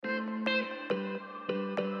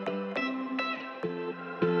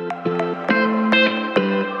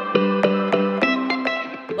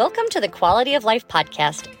to the Quality of Life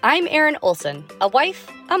podcast. I'm Erin Olson, a wife,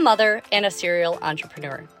 a mother, and a serial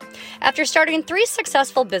entrepreneur. After starting 3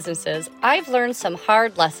 successful businesses, I've learned some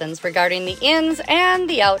hard lessons regarding the ins and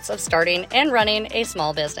the outs of starting and running a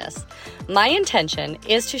small business. My intention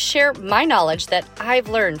is to share my knowledge that I've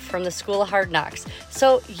learned from the School of Hard Knocks,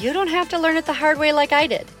 so you don't have to learn it the hard way like I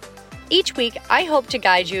did. Each week, I hope to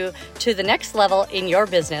guide you to the next level in your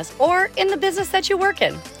business or in the business that you work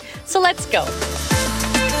in. So let's go.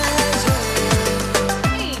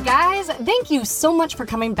 Guys, thank you so much for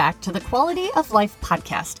coming back to the Quality of Life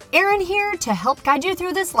podcast. Erin here to help guide you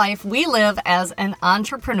through this life we live as an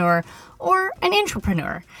entrepreneur or an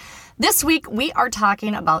intrapreneur. This week, we are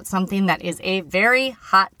talking about something that is a very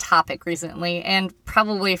hot topic recently and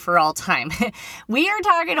probably for all time. We are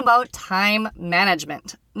talking about time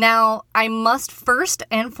management. Now, I must first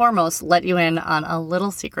and foremost let you in on a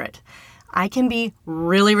little secret. I can be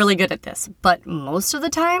really good at this, but most of the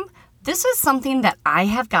time, this is something that I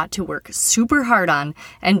have got to work super hard on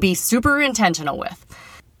and be super intentional with.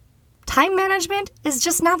 Time management is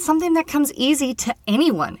just not something that comes easy to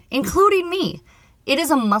anyone, including me. It is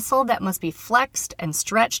a muscle that must be flexed and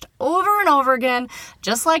stretched over and over again,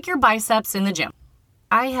 just like your biceps in the gym.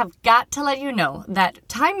 I have got to let you know that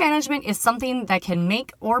time management is something that can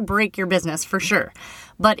make or break your business for sure.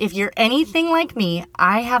 But if you're anything like me,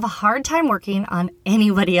 I have a hard time working on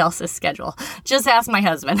anybody else's schedule. Just ask my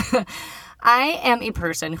husband. I am a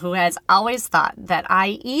person who has always thought that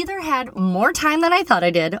I either had more time than I thought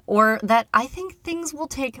I did, or that I think things will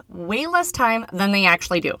take way less time than they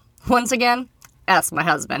actually do. Once again, ask my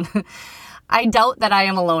husband. I doubt that I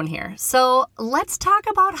am alone here. So let's talk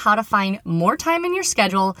about how to find more time in your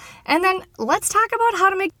schedule, and then let's talk about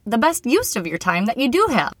how to make the best use of your time that you do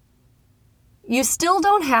have. You still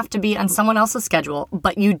don't have to be on someone else's schedule,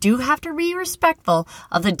 but you do have to be respectful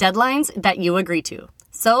of the deadlines that you agree to.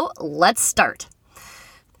 So let's start.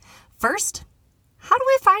 First, how do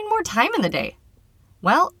we find more time in the day?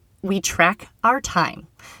 Well, we track our time.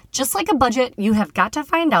 Just like a budget, you have got to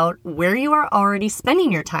find out where you are already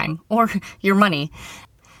spending your time or your money.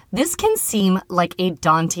 This can seem like a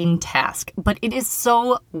daunting task, but it is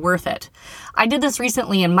so worth it. I did this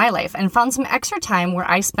recently in my life and found some extra time where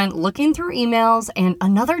I spent looking through emails, and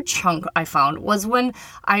another chunk I found was when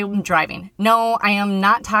I'm driving. No, I am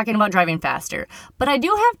not talking about driving faster, but I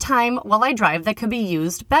do have time while I drive that could be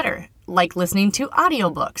used better, like listening to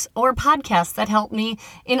audiobooks or podcasts that help me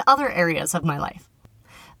in other areas of my life.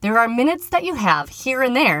 There are minutes that you have here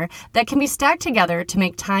and there that can be stacked together to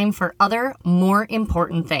make time for other, more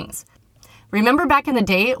important things. Remember back in the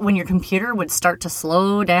day when your computer would start to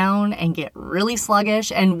slow down and get really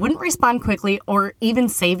sluggish and wouldn't respond quickly or even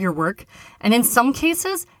save your work? And in some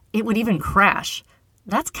cases, it would even crash.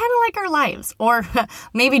 That's kind of like our lives, or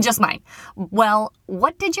maybe just mine. Well,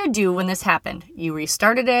 what did you do when this happened? You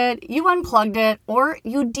restarted it, you unplugged it, or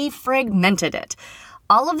you defragmented it.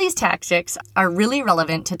 All of these tactics are really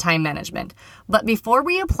relevant to time management, but before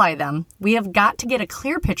we apply them, we have got to get a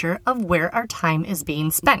clear picture of where our time is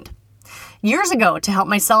being spent. Years ago, to help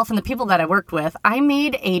myself and the people that I worked with, I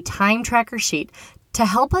made a time tracker sheet to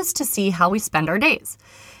help us to see how we spend our days.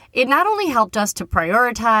 It not only helped us to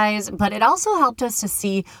prioritize, but it also helped us to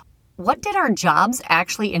see what did our jobs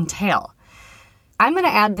actually entail. I'm going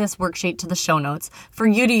to add this worksheet to the show notes for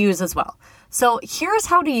you to use as well. So here's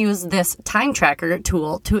how to use this time tracker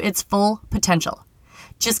tool to its full potential.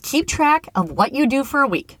 Just keep track of what you do for a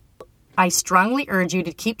week. I strongly urge you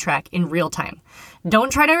to keep track in real time.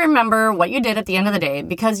 Don't try to remember what you did at the end of the day,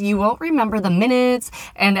 because you won't remember the minutes,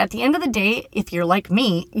 and at the end of the day, if you're like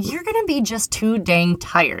me, you're going to be just too dang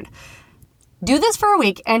tired. Do this for a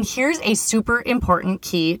week, and here's a super important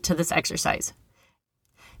key to this exercise.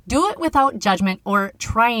 Do it without judgment or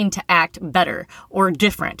trying to act better or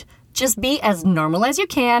different. Just be as normal as you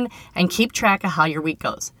can and keep track of how your week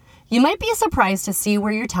goes. You might be surprised to see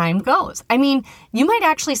where your time goes. I mean, you might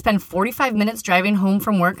actually spend 45 minutes driving home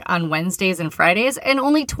from work on Wednesdays and Fridays and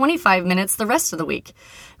only 25 minutes the rest of the week.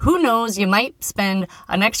 Who knows, you might spend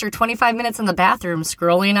an extra 25 minutes in the bathroom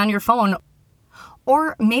scrolling on your phone.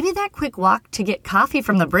 Or maybe that quick walk to get coffee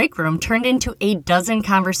from the break room turned into a dozen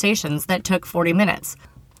conversations that took 40 minutes.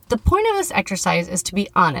 The point of this exercise is to be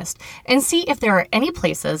honest and see if there are any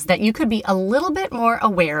places that you could be a little bit more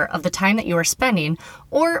aware of the time that you are spending,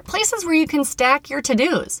 or places where you can stack your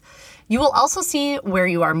to-dos. You will also see where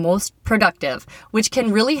you are most productive, which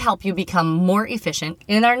can really help you become more efficient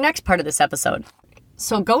in our next part of this episode.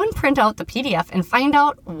 So go and print out the PDF and find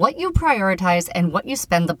out what you prioritize and what you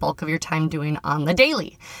spend the bulk of your time doing on the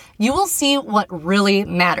daily. You will see what really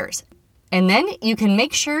matters. And then you can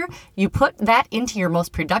make sure you put that into your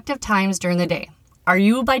most productive times during the day. Are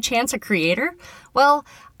you by chance a creator? Well,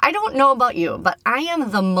 I don't know about you, but I am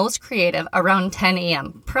the most creative around 10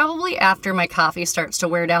 a.m., probably after my coffee starts to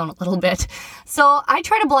wear down a little bit. So I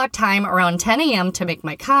try to block time around 10 a.m. to make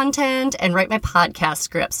my content and write my podcast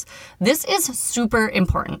scripts. This is super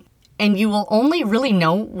important, and you will only really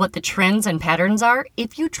know what the trends and patterns are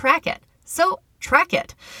if you track it. So track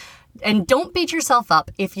it. And don't beat yourself up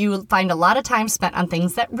if you find a lot of time spent on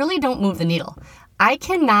things that really don't move the needle. I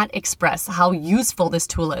cannot express how useful this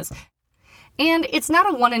tool is. And it's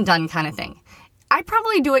not a one and done kind of thing. I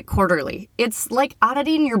probably do it quarterly. It's like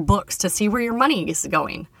auditing your books to see where your money is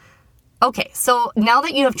going. Okay, so now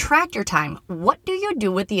that you have tracked your time, what do you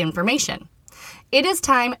do with the information? It is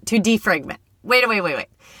time to defragment. Wait.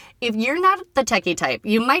 If you're not the techie type,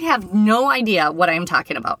 you might have no idea what I am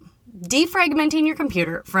talking about. Defragmenting your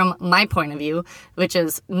computer, from my point of view, which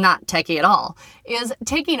is not techie at all, is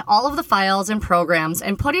taking all of the files and programs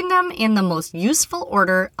and putting them in the most useful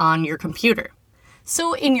order on your computer.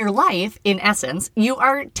 So in your life, in essence, you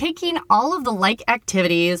are taking all of the like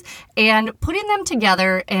activities and putting them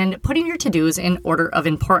together and putting your to-dos in order of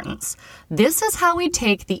importance. This is how we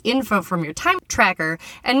take the info from your time tracker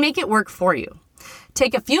and make it work for you.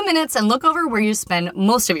 Take a few minutes and look over where you spend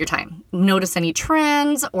most of your time. Notice any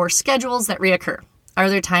trends or schedules that reoccur. Are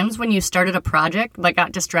there times when you started a project but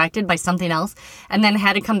got distracted by something else and then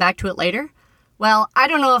had to come back to it later? Well, I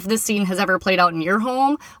don't know if this scene has ever played out in your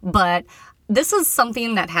home, but this is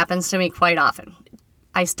something that happens to me quite often.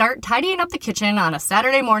 I start tidying up the kitchen on a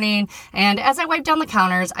Saturday morning, and as I wipe down the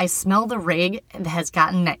counters, I smell the rag that has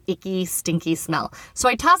gotten that icky, stinky smell. So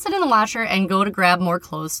I toss it in the washer and go to grab more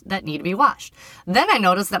clothes that need to be washed. Then I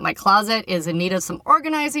notice that my closet is in need of some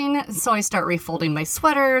organizing, so I start refolding my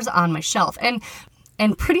sweaters on my shelf.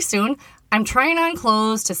 And pretty soon, I'm trying on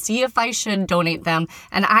clothes to see if I should donate them,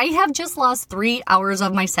 and I have just lost 3 hours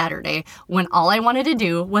of my Saturday when all I wanted to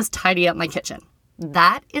do was tidy up my kitchen.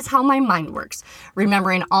 That is how my mind works,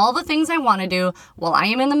 remembering all the things I want to do while I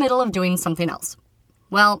am in the middle of doing something else.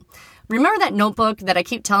 Well, remember that notebook that I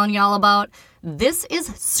keep telling y'all about? This is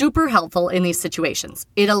super helpful in these situations.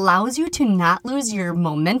 It allows you to not lose your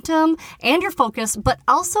momentum and your focus, but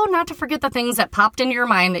also not to forget the things that popped into your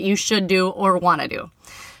mind that you should do or want to do.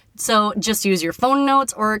 So just use your phone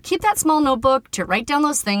notes or keep that small notebook to write down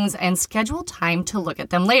those things and schedule time to look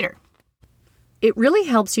at them later. It really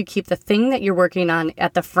helps you keep the thing that you're working on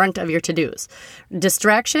at the front of your to-dos.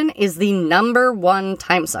 Distraction is the number one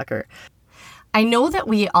time sucker. I know that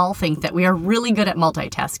we all think that we are really good at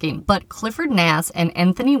multitasking, but Clifford Nass and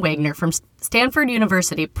Anthony Wagner from Stanford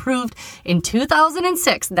University proved in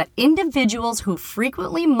 2006 that individuals who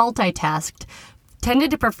frequently multitasked tended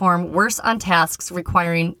to perform worse on tasks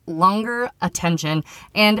requiring longer attention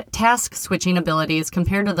and task switching abilities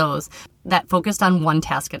compared to those that focused on one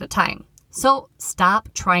task at a time. So stop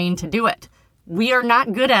trying to do it. We are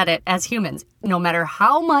not good at it as humans, no matter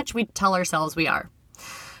how much we tell ourselves we are.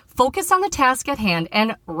 Focus on the task at hand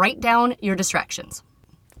and write down your distractions.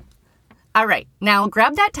 All right, now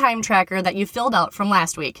grab that time tracker that you filled out from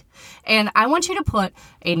last week, and I want you to put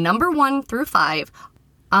a number 1 through 5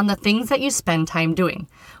 on the things that you spend time doing.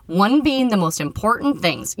 1 being the most important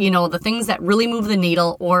things, the things that really move the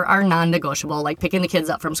needle or are non-negotiable, like picking the kids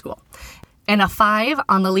up from school. And a 5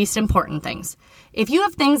 on the least important things. If you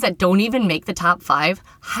have things that don't even make the top 5,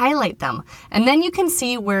 highlight them, and then you can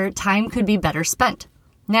see where time could be better spent.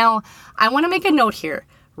 Now, I want to make a note here.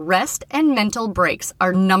 Rest and mental breaks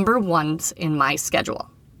are number 1s in my schedule.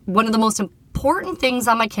 One of the most important things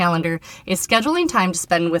on my calendar is scheduling time to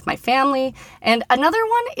spend with my family, and another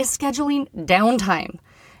one is scheduling downtime.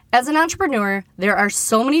 As an entrepreneur, there are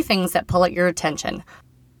so many things that pull at your attention,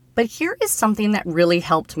 but here is something that really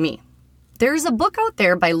helped me. There's a book out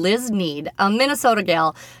there by Liz Need, a Minnesota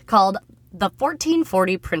gal, called The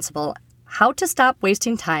 1440 Principle, How to Stop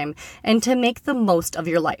Wasting Time and to Make the Most of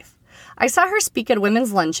Your Life. I saw her speak at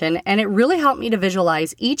Women's Luncheon, and it really helped me to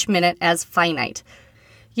visualize each minute as finite.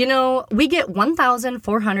 We get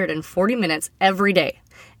 1,440 minutes every day,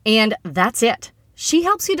 and that's it. She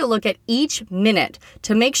helps you to look at each minute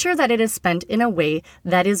to make sure that it is spent in a way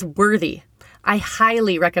that is worthy. I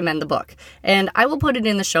highly recommend the book, and I will put it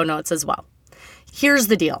in the show notes as well. Here's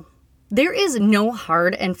the deal. There is no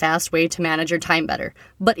hard and fast way to manage your time better,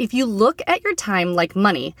 but if you look at your time like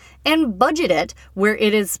money and budget it where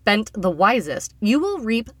it is spent the wisest, you will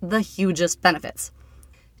reap the hugest benefits.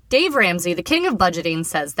 Dave Ramsey, the king of budgeting,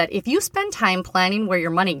 says that if you spend time planning where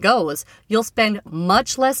your money goes, you'll spend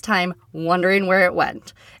much less time wondering where it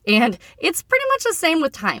went. And it's pretty much the same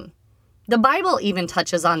with time. The Bible even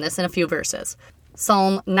touches on this in a few verses.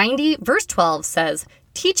 Psalm 90, verse 12 says,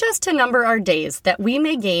 "Teach us to number our days that we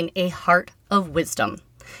may gain a heart of wisdom.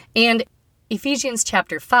 And Ephesians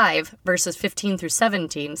chapter 5, verses 15 through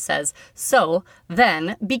 17 says, "So,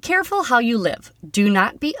 then, be careful how you live. Do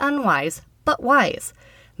not be unwise, but wise,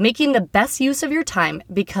 making the best use of your time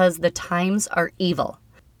because the times are evil.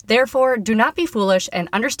 Therefore, do not be foolish and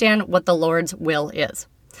understand what the Lord's will is."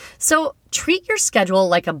 So, treat your schedule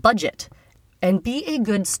like a budget and be a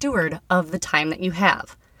good steward of the time that you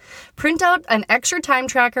have. Print out an extra time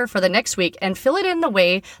tracker for the next week and fill it in the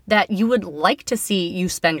way that you would like to see you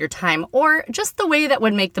spend your time, or just the way that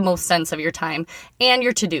would make the most sense of your time and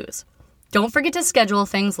your to-dos. Don't forget to schedule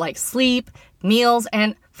things like sleep, meals,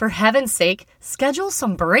 and for heaven's sake, schedule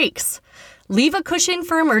some breaks. Leave a cushion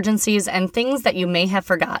for emergencies and things that you may have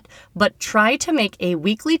forgot, but try to make a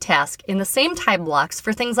weekly task in the same time blocks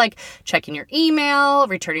for things like checking your email,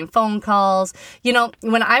 returning phone calls. You know,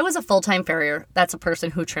 when I was a full-time farrier, that's a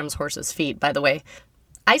person who trims horses' feet, by the way,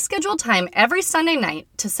 I scheduled time every Sunday night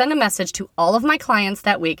to send a message to all of my clients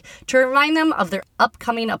that week to remind them of their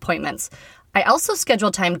upcoming appointments. I also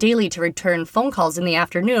scheduled time daily to return phone calls in the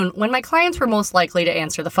afternoon when my clients were most likely to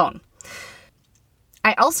answer the phone.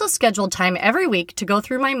 I also scheduled time every week to go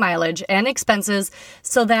through my mileage and expenses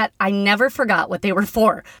so that I never forgot what they were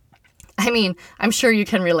for. I mean, I'm sure you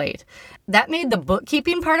can relate. That made the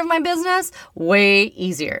bookkeeping part of my business way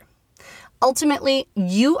easier. Ultimately,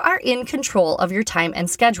 you are in control of your time and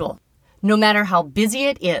schedule. No matter how busy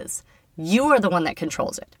it is, you are the one that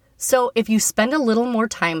controls it. So if you spend a little more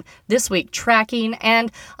time this week tracking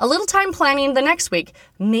and a little time planning the next week,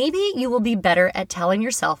 maybe you will be better at telling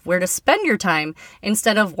yourself where to spend your time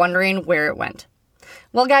instead of wondering where it went.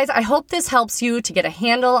 Well, guys, I hope this helps you to get a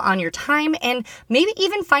handle on your time and maybe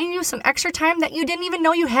even find you some extra time that you didn't even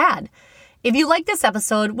know you had. If you like this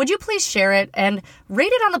episode, would you please share it and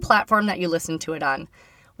rate it on the platform that you listen to it on?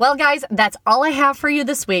 Well, guys, that's all I have for you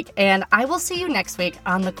this week, and I will see you next week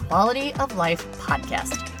on the Quality of Life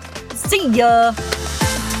podcast. See ya!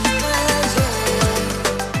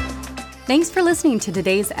 Thanks for listening to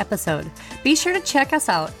today's episode. Be sure to check us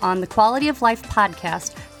out on the Quality of Life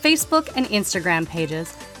podcast, Facebook and Instagram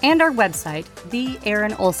pages, and our website,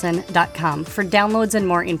 theerinolson.com, for downloads and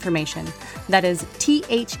more information. That is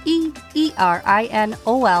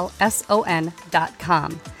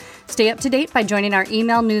TheErinolson.com. Stay up to date by joining our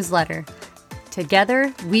email newsletter.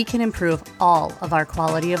 Together, we can improve all of our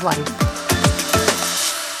quality of life.